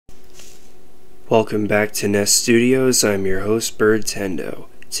Welcome back to Nest Studios. I'm your host, Birdtendo.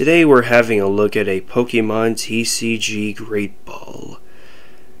 Today we're having a look at a Pokémon TCG Great Ball.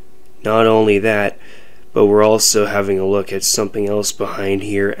 Not only that, but we're also having a look at something else behind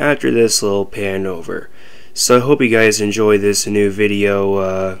here after this little pan over. So I hope you guys enjoy this new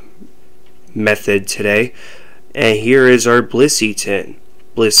video method today. And here is our Blissey tin.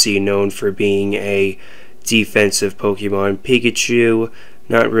 Blissey, known for being a defensive Pokemon. Pikachu,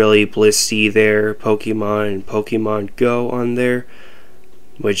 not really Blissey there. Pokemon and Pokemon Go on there,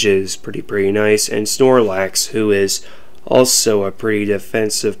 which is pretty nice. And Snorlax, who is also a pretty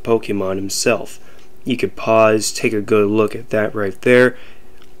defensive Pokemon himself. You could pause, take a good look at that right there.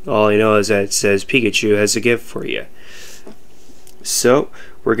 All I know is that it says Pikachu has a gift for you. So,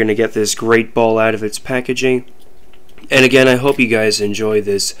 we're going to get this Great Ball out of its packaging. And again, I hope you guys enjoy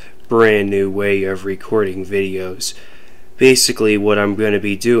this brand new way of recording videos. Basically, what I'm going to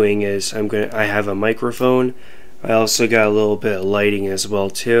be doing is I have a microphone. I also got a little bit of lighting as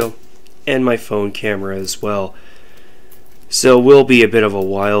well too, and my phone camera as well. So it will be a bit of a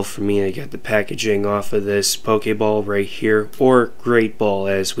while for me to get the packaging off of this Pokeball right here, or Great Ball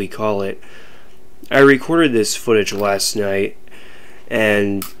as we call it. I recorded this footage last night,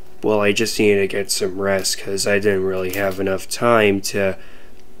 and well, I just needed to get some rest because I didn't really have enough time to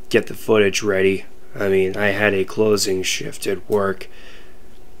get the footage ready. I mean, I had a closing shift at work.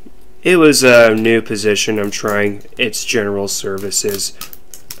 It was a new position I'm trying. It's general services.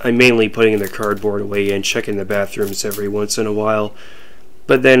 I'm mainly putting the cardboard away and checking the bathrooms every once in a while.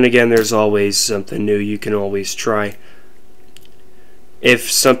 But then again, there's always something new you can always try. If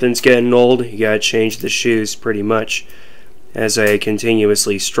something's getting old, you gotta change the shoes pretty much. As I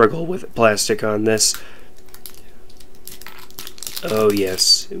continuously struggle with plastic on this. Oh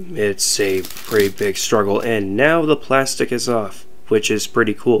yes, it's a pretty big struggle, and now the plastic is off, which is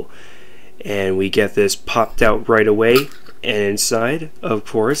pretty cool. And we get this popped out right away, and inside, of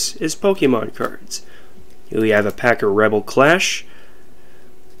course, is Pokemon cards. We have a pack of Rebel Clash.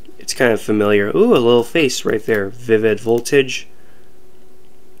 It's kind of familiar. Ooh, a little face right there. Vivid Voltage.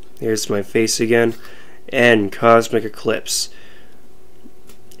 There's my face again. And Cosmic Eclipse.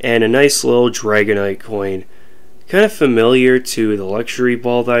 And a nice little Dragonite coin. Kind of familiar to the luxury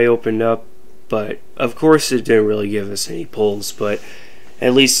ball that I opened up, but of course it didn't really give us any pulls, but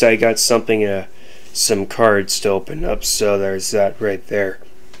at least I got something, some cards to open up, so there's that right there.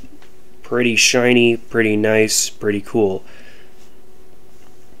 Pretty shiny, pretty nice, pretty cool.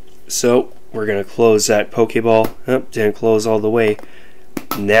 So, we're going to close that Pokeball. Oh, didn't close all the way.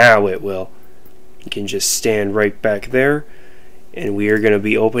 Now it will. You can just stand right back there, and we are going to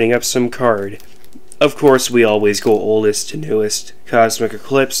be opening up some card. Of course, we always go oldest to newest. Cosmic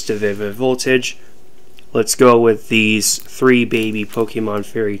Eclipse to Vivid Voltage. Let's go with these 3 baby Pokemon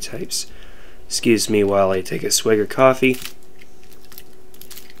Fairy types. Excuse me while I take a swig of coffee.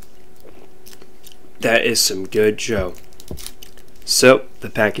 That is some good Joe. So, the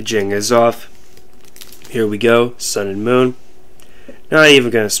packaging is off. Here we go, Sun and Moon. Not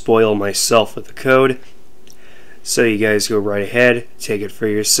even going to spoil myself with the code. So you guys go right ahead, take it for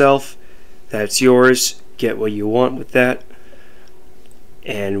yourself. That's yours. Get what you want with that.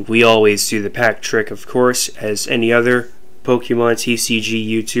 And we always do the pack trick, of course, as any other Pokemon TCG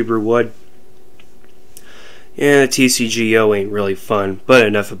YouTuber would. Yeah, the TCGO ain't really fun, but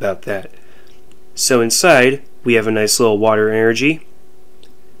enough about that. So inside, we have a nice little water energy.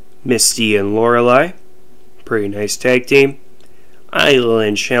 Misty and Lorelei. Pretty nice tag team.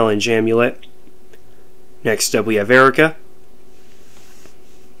 Island Challenge Amulet. Next up we have Erica.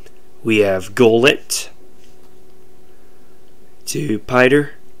 We have Golett to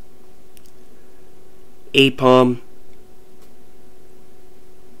Piter, Apom,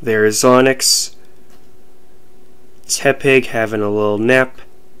 there's Onyx, Tepig having a little nap,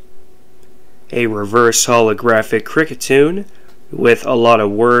 a reverse holographic Cricketune with a lot of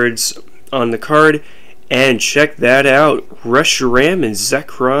words on the card, and check that out, Reshiram and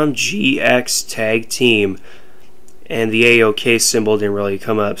Zekrom GX Tag Team. And the AOK symbol didn't really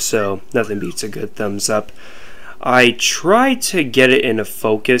come up, so nothing beats a good thumbs up. I tried to get it into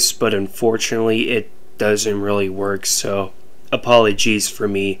focus, but unfortunately it doesn't really work, so apologies for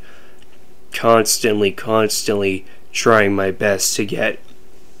me constantly trying my best to get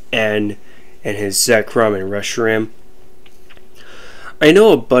N and his Zekrom and Reshiram. I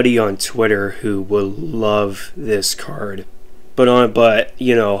know a buddy on Twitter who would love this card, but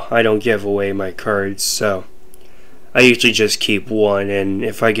you know, I don't give away my cards, so I usually just keep one, and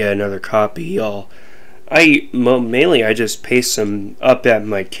if I get another copy, mainly I just paste them up at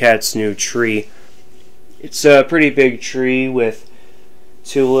my cat's new tree. It's a pretty big tree with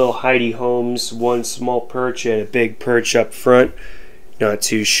Two little hidey homes, one small perch and a big perch up front. Not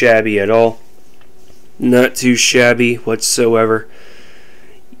too shabby at all. Not too shabby whatsoever.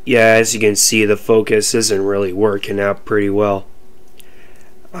 Yeah, as you can see, the focus isn't really working out pretty well.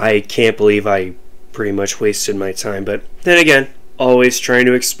 I can't believe I pretty much wasted my time, but then again, always trying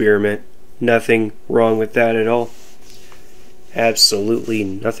to experiment. Nothing wrong with that at all. Absolutely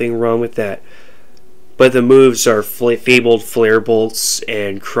nothing wrong with that. But the moves are Fabled Flare Bolts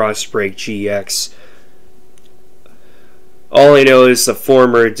and Crossbreak GX. All I know is the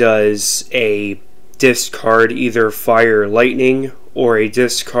former does a discard either Fire Lightning or a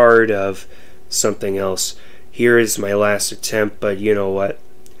discard of something else. Here is my last attempt, but you know what?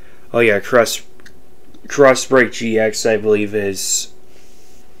 Oh yeah, Crossbreak GX I believe is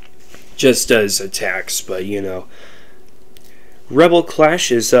just does attacks, but you know. Rebel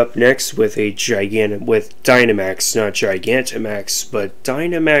Clash is up next with Dynamax, not Gigantamax, but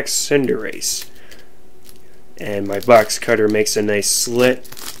Dynamax Cinderace. And my box cutter makes a nice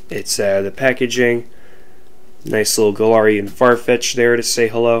slit. It's the packaging. Nice little Galarian Farfetch there to say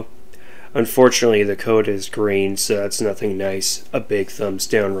hello. Unfortunately, the code is green, so that's nothing nice. A big thumbs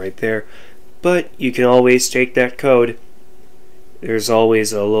down right there. But you can always take that code. There's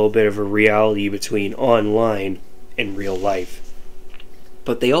always a little bit of a reality between online and real life.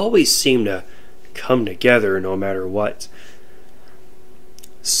 But they always seem to come together no matter what.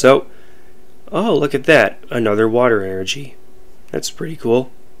 So, oh, look at that. Another water energy. That's pretty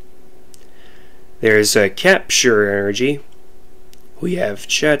cool. There's a Capture energy. We have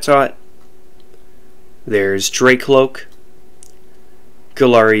Chatot. There's Dracloak.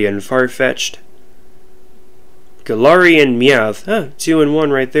 Galarian Farfetch'd. Galarian Meowth. Huh, 2 in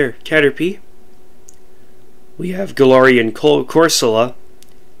 1 right there. Caterpie. We have Galarian Corsola.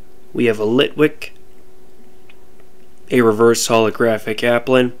 We have a Litwick. A reverse holographic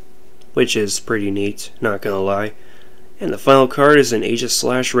Applin, which is pretty neat, not gonna lie. And the final card is an Aegis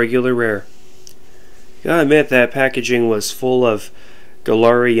 / regular rare. Gotta admit that packaging was full of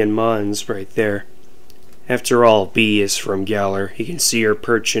Galarian Mons right there. After all, B is from Galar. You can see her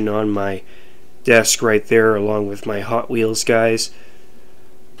perching on my desk right there along with my Hot Wheels guys.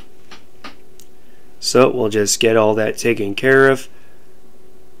 So we'll just get all that taken care of.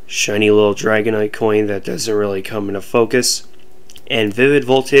 Shiny little Dragonite coin that doesn't really come into focus. And Vivid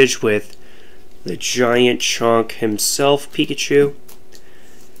Voltage with the giant chonk himself, Pikachu.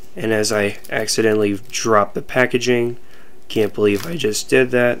 And as I accidentally dropped the packaging, can't believe I just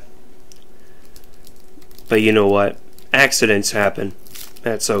did that. But you know what? Accidents happen.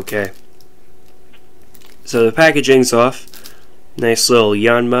 That's okay. So the packaging's off. Nice little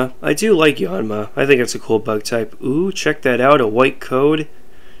Yanma. I do like Yanma. I think it's a cool bug type. Ooh, check that out. A white code.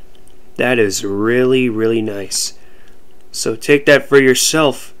 That is really, really nice. So take that for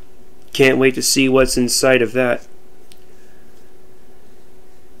yourself. Can't wait to see what's inside of that.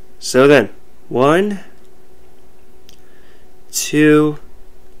 So then, 1, 2,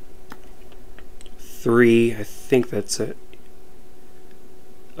 3, I think that's it.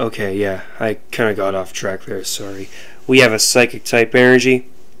 Okay, yeah, I kind of got off track there, sorry. We have a Psychic type energy.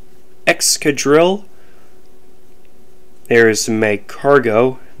 Excadrill. There's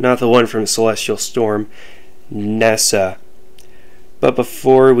Magcargo, not the one from Celestial Storm. Nessa. But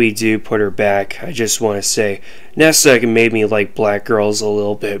before we do put her back, I just want to say, Nessa made me like black girls a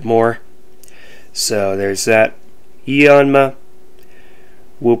little bit more. So there's that. Yanma,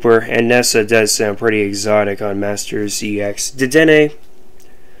 Wooper, and Nessa does sound pretty exotic on Masters EX. Dedenne.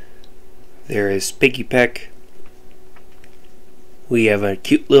 There is Piggy Peck. We have a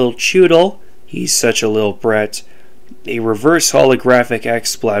cute little Choodle. He's such a little brat. A reverse holographic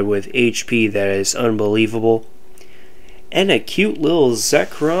X-Splad with HP that is unbelievable. And a cute little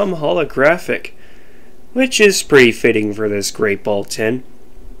Zekrom holographic, which is pretty fitting for this Great Ball 10.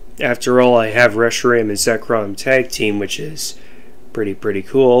 After all, I have Reshiram and Zekrom tag team, which is pretty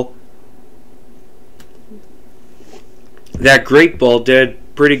cool. That Great Ball did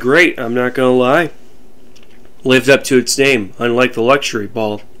pretty great, I'm not gonna lie. Lived up to its name, unlike the Luxury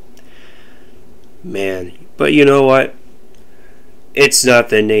Ball. Man, but you know what? It's not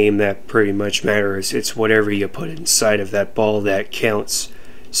the name that pretty much matters. It's whatever you put inside of that ball that counts.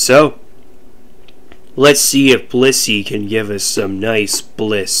 So, let's see if Blissey can give us some nice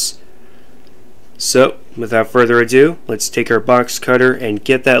bliss. So, without further ado, let's take our box cutter and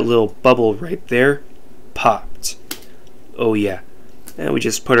get that little bubble right there popped. Oh yeah. And we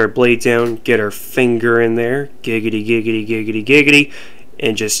just put our blade down, get our finger in there, giggity, giggity, giggity, giggity,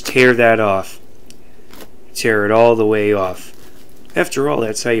 and just tear that off. Tear it all the way off. After all,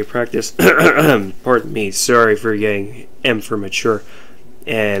 that's how you practice. Pardon me, sorry for getting M for mature.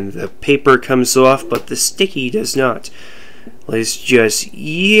 and the paper comes off, but the sticky does not. Let's just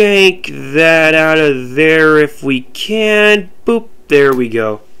yank that out of there if we can. Boop, there we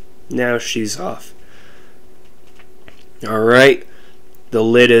go. Now she's off. Alright, the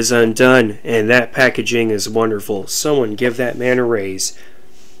lid is undone, and that packaging is wonderful. Someone give that man a raise.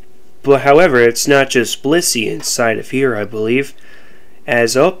 But however, it's not just Blissey inside of here, I believe.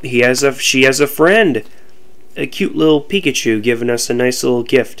 As she has a friend. A cute little Pikachu giving us a nice little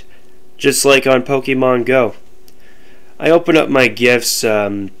gift. Just like on Pokemon Go. I open up my gifts,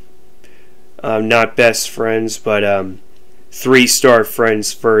 not best friends, but 3-star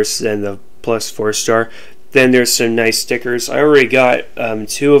friends first, then the plus 4-star. Then there's some nice stickers. I already got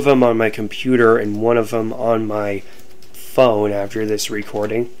 2 of them on my computer and 1 of them on my phone after this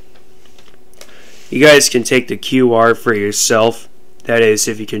recording. You guys can take the QR for yourself. That is,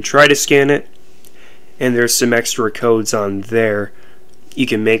 if you can try to scan it. And there's some extra codes on there. You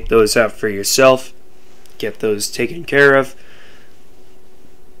can make those out for yourself. Get those taken care of.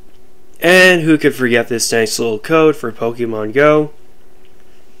 And who could forget this nice little code for Pokemon Go?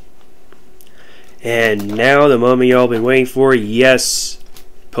 And now the moment y'all been waiting for. Yes,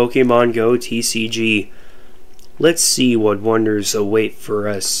 Pokemon Go TCG. Let's see what wonders await for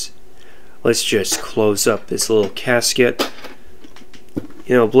us. Let's just close up this little casket.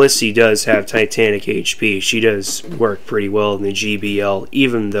 You know, Blissey does have Titanic HP. She does work pretty well in the GBL,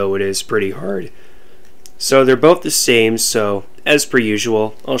 even though it is pretty hard. So they're both the same, so as per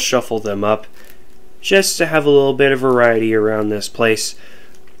usual, I'll shuffle them up just to have a little bit of variety around this place.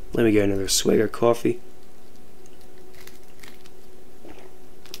 Let me get another swig of coffee.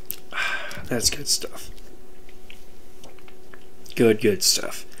 That's good stuff. Good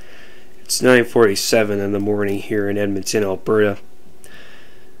stuff. It's 9:47 in the morning here in Edmonton, Alberta.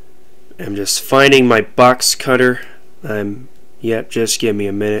 I'm just finding my box cutter. Yep, just give me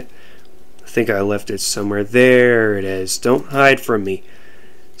a minute. I think I left it somewhere. There it is. Don't hide from me.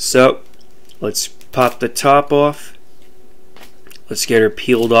 So, let's pop the top off. Let's get her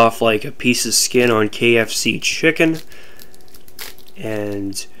peeled off like a piece of skin on KFC chicken.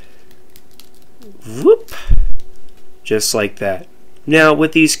 And whoop. Just like that. Now,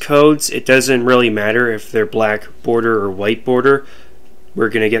 with these codes, it doesn't really matter if they're black border or white border. We're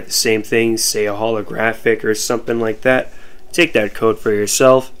going to get the same thing, say a holographic or something like that. Take that code for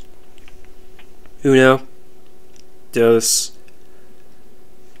yourself. Uno, dos,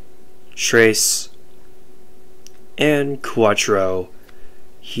 tres, and cuatro.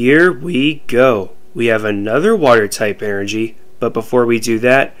 Here we go. We have another water type energy, but before we do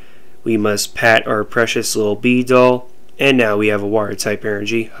that, we must pat our precious little bee doll. And now we have a water type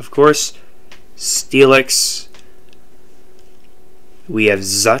energy, of course. Steelix. We have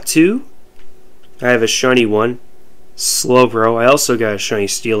Xatu. I have a shiny one. Slowbro. I also got a shiny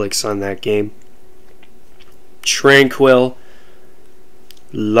Steelix on that game. Tranquil.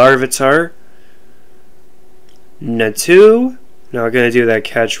 Larvitar. Natu. Not going to do that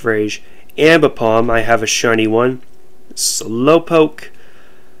catchphrase. Ambipom. I have a shiny one. Slowpoke.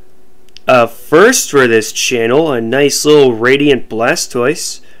 First for this channel, a nice little Radiant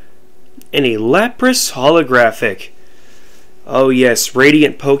Blastoise. And a Lapras holographic. Oh yes,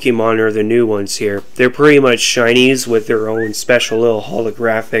 Radiant Pokemon are the new ones here. They're pretty much shinies with their own special little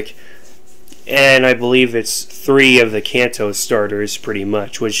holographic. And I believe it's 3 of the Kanto starters pretty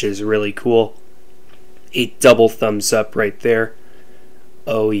much, which is really cool. A double thumbs up right there.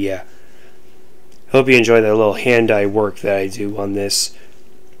 Oh yeah. Hope you enjoy that little hand-eye work that I do on this.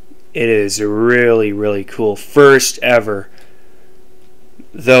 It is really cool. First ever.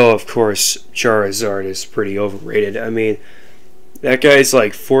 Though, of course, Charizard is pretty overrated. I mean, that guy's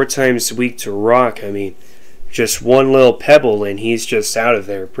like 4 times weak to rock. I mean, just one little pebble and he's just out of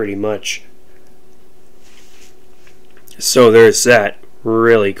there pretty much. So there's that.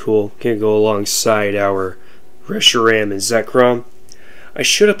 Really cool. Can go alongside our Reshiram and Zekrom. I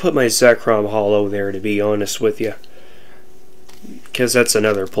should have put my Zekrom holo there, to be honest with you. Because that's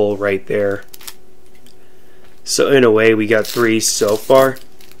another pull right there. So in a way, we got 3 so far.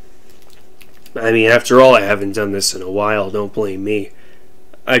 I mean, after all, I haven't done this in a while, don't blame me.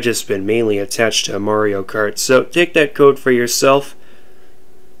 I've just been mainly attached to Mario Kart, so take that code for yourself.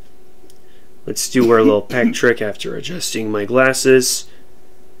 Let's do our little pack trick after adjusting my glasses.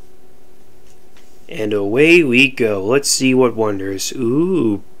 And away we go. Let's see what wonders.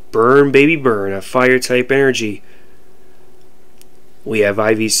 Ooh, burn baby burn, a fire type energy. We have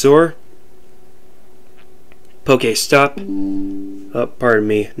Ivysaur. Pokestop. Oh, pardon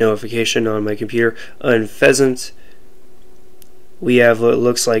me, notification on my computer. Unpheasant. We have what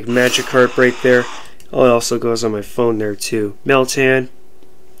looks like Magikarp right there. Oh, it also goes on my phone there too. Meltan.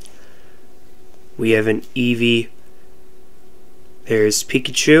 We have an Eevee. There's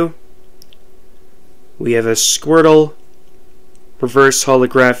Pikachu. We have a Squirtle, reverse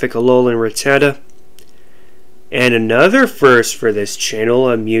holographic Alolan Rattata, and another first for this channel,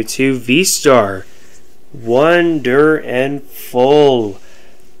 a Mewtwo V-Star. Wonder and full.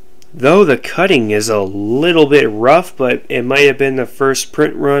 Though the cutting is a little bit rough, but it might have been the first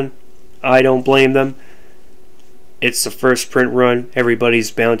print run. I don't blame them. It's the first print run.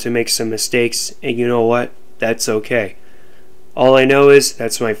 Everybody's bound to make some mistakes, and you know what? That's okay. All I know is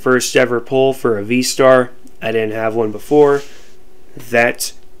that's my first ever pull for a V-Star. I didn't have one before.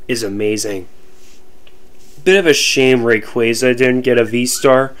 That is amazing. Bit of a shame Rayquaza didn't get a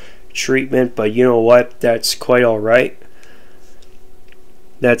V-Star treatment, but you know what? That's quite alright.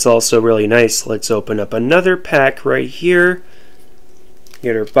 That's also really nice. Let's open up another pack right here.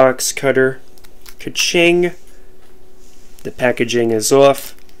 Get our box cutter. Ka-ching. The packaging is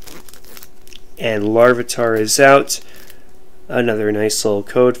off. And Larvitar is out. Another nice little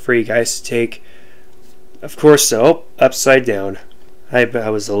code for you guys to take. Of course, oh, upside down. I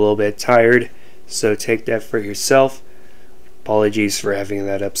was a little bit tired, so take that for yourself. Apologies for having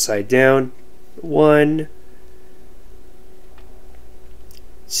that upside down. 1,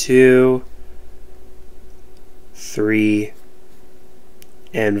 2, 3,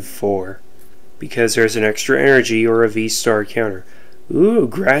 and 4. Because there's an extra energy or a V-Star counter. Ooh,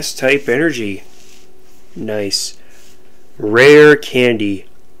 grass type energy. Nice. Rare candy.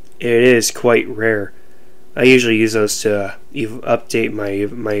 It is quite rare. I usually use those to update my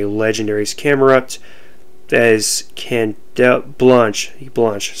legendaries camera up. That is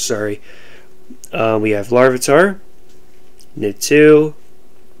Blanche, sorry. We have Larvitar, Nitu,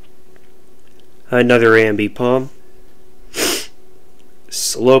 another Ambipom,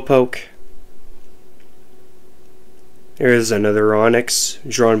 Slowpoke. There's another Onyx,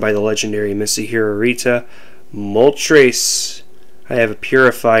 drawn by the legendary Misahiro Rita. Moltres. I have a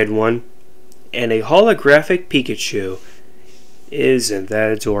purified one. And a holographic Pikachu. Isn't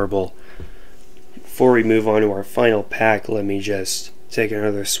that adorable? Before we move on to our final pack, let me just take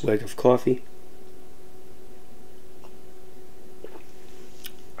another swig of coffee.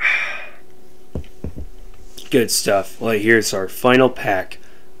 Good stuff. Well, here's our final pack.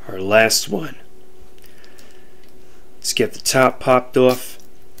 Our last one. Let's get the top popped off.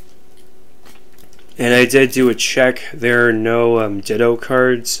 And I did do a check. There are no Ditto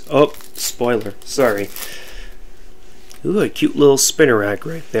cards. Oh, spoiler. Sorry. Ooh, a cute little Spinnerack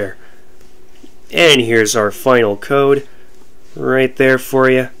right there. And here's our final code. Right there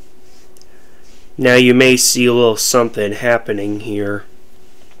for you. Now you may see a little something happening here.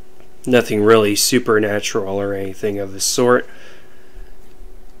 Nothing really supernatural or anything of the sort.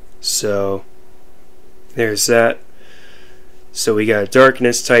 So, there's that. So we got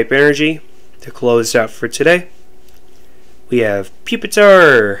Darkness type energy to close out for today. We have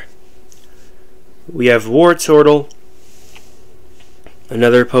Pupitar. We have Wartortle.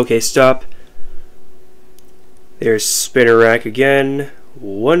 Another Pokestop. There's Spinnerack again.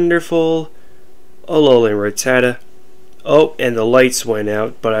 Wonderful. Alolan Rattata. Oh, and the lights went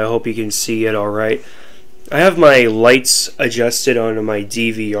out, but I hope you can see it alright. I have my lights adjusted onto my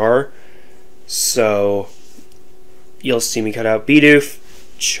DVR, so you'll see me cut out Bidoof.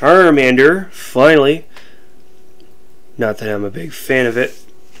 Charmander, finally. Not that I'm a big fan of it.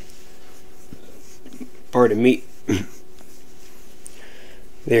 Pardon me.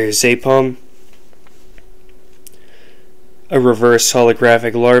 There's Apom. A reverse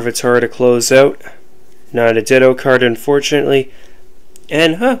holographic Larvitar to close out. Not a Ditto card, unfortunately.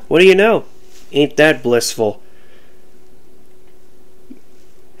 And, what do you know? Ain't that blissful?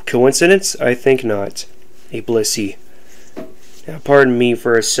 Coincidence? I think not. A Blissey. Now, pardon me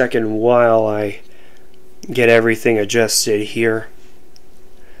for a second while I get everything adjusted here.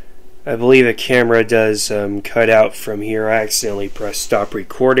 I believe the camera does cut out from here. I accidentally pressed stop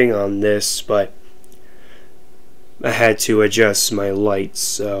recording on this, but I had to adjust my lights,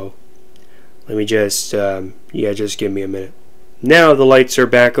 so let me just, just give me a minute. Now the lights are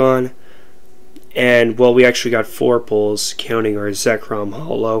back on, and, well, we actually got 4 pulls, counting our Zekrom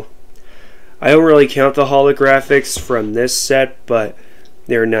Holo. I don't really count the holographics from this set, but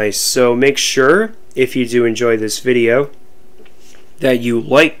they're nice. So make sure, if you do enjoy this video, that you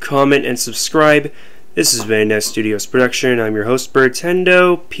like, comment, and subscribe. This has been a Nest Studios production. I'm your host, Bird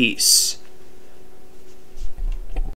Tendo. Peace.